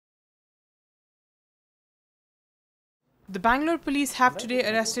The Bangalore police have today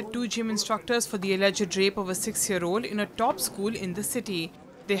arrested two gym instructors for the alleged rape of a 6-year-old in a top school in the city.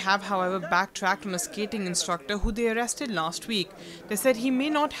 They have, however, backtracked on a skating instructor who they arrested last week. They said he may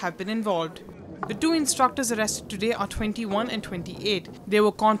not have been involved. The two instructors arrested today are 21 and 28. They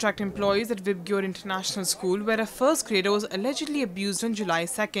were contract employees at Vibgyor International School, where a first grader was allegedly abused on July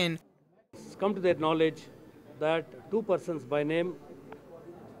 2nd. It's come to their knowledge that two persons by name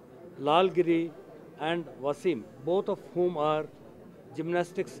Lalgiri and Wasim, both of whom are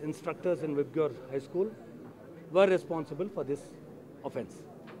gymnastics instructors in Vibgyor High School, were responsible for this offence.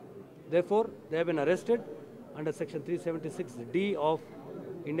 Therefore, they have been arrested under section 376D of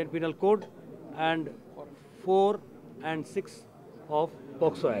Indian Penal Code and 4 and 6 of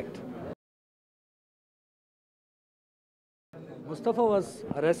POCSO Act. Mustafa was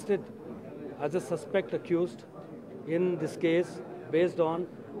arrested as a suspect accused in this case based on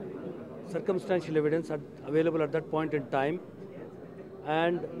circumstantial evidence available at that point in time,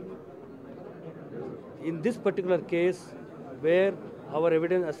 and in this particular case where our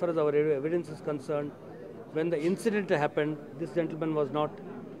evidence, as far as our evidence is concerned, when the incident happened, this gentleman was not,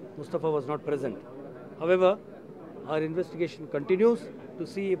 Mustafa was not present. However, our investigation continues to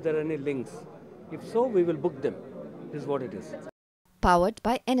see if there are any links. If so, we will book them. This is what it is. Powered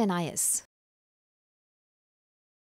by NNIS.